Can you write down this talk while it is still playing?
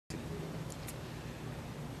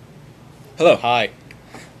Hello. Hi.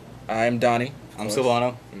 I'm Donnie. I'm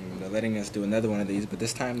Silvano. They're letting us do another one of these, but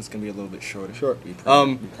this time it's gonna be a little bit shorter. Sure. We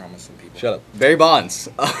promise some people. Shut up. Barry Bonds.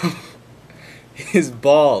 His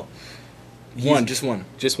ball. Just one.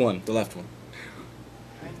 Just one. The left one.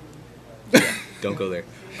 Yeah, don't go there.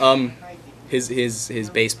 His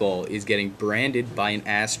baseball is getting branded by an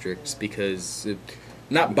asterisk because.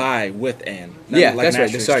 Not by, with an. Yeah, like that's an right.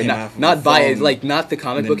 asterisk Sorry, came off of not a by, phone like not the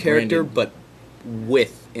comic and book then character, branded. but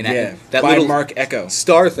with an that by little Mark Echo.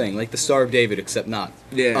 star thing, like the Star of David, except not.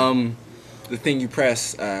 Yeah. The thing you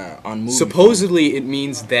press on movie. Supposedly, it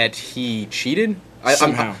means that he cheated.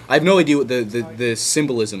 Somehow. I have no idea what the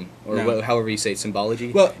symbolism or No. however you say it,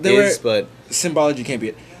 symbology Well, but symbology can't be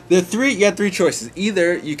it. You had three choices.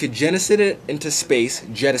 Either you could jettison it into space,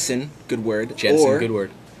 jettison, good word. good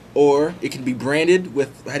word. Or it can be branded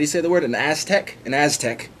with, how do you say the word? An Aztec? An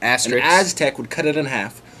Aztec. Asterisk. An Aztec would cut it in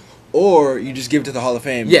half. Or you just give it to the Hall of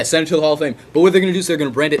Fame. Yeah, send it to the Hall of Fame. But what they're going to do is they're going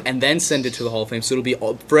to brand it and then send it to the Hall of Fame, so it'll be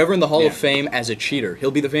forever in the Hall of Fame as a cheater.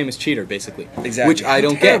 He'll be the famous cheater, basically. Exactly. Which I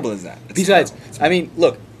don't How terrible get. is that? It's Besides, terrible. I mean,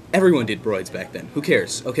 look, everyone did broids back then. Who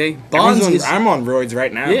cares, okay? Bonds is... I'm on roids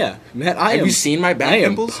right now. Yeah, man, Have you seen my back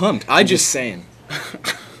pimples? I am pumped. I'm just saying.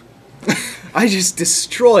 I just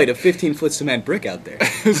destroyed a 15-foot cement brick out there.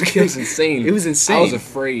 It was insane. It was insane. I was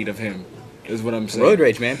afraid of him, is what I'm saying. Road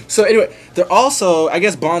rage, man. So anyway, they're also, I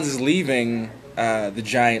guess Bonds is leaving the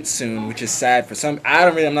Giants soon, which is sad for some.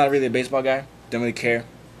 I'm not really a baseball guy. Don't really care.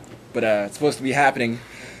 But it's supposed to be happening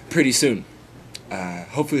pretty soon.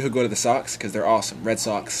 Hopefully he'll go to the Sox, because they're awesome. Red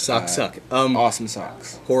Sox. Sox suck. Awesome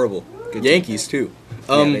Sox. Horrible. Good Yankees, too.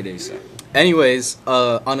 Yeah, they do suck. Anyways,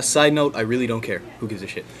 on a side note, I really don't care. Who gives a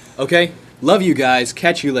shit? Okay? Love you guys.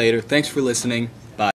 Catch you later. Thanks for listening.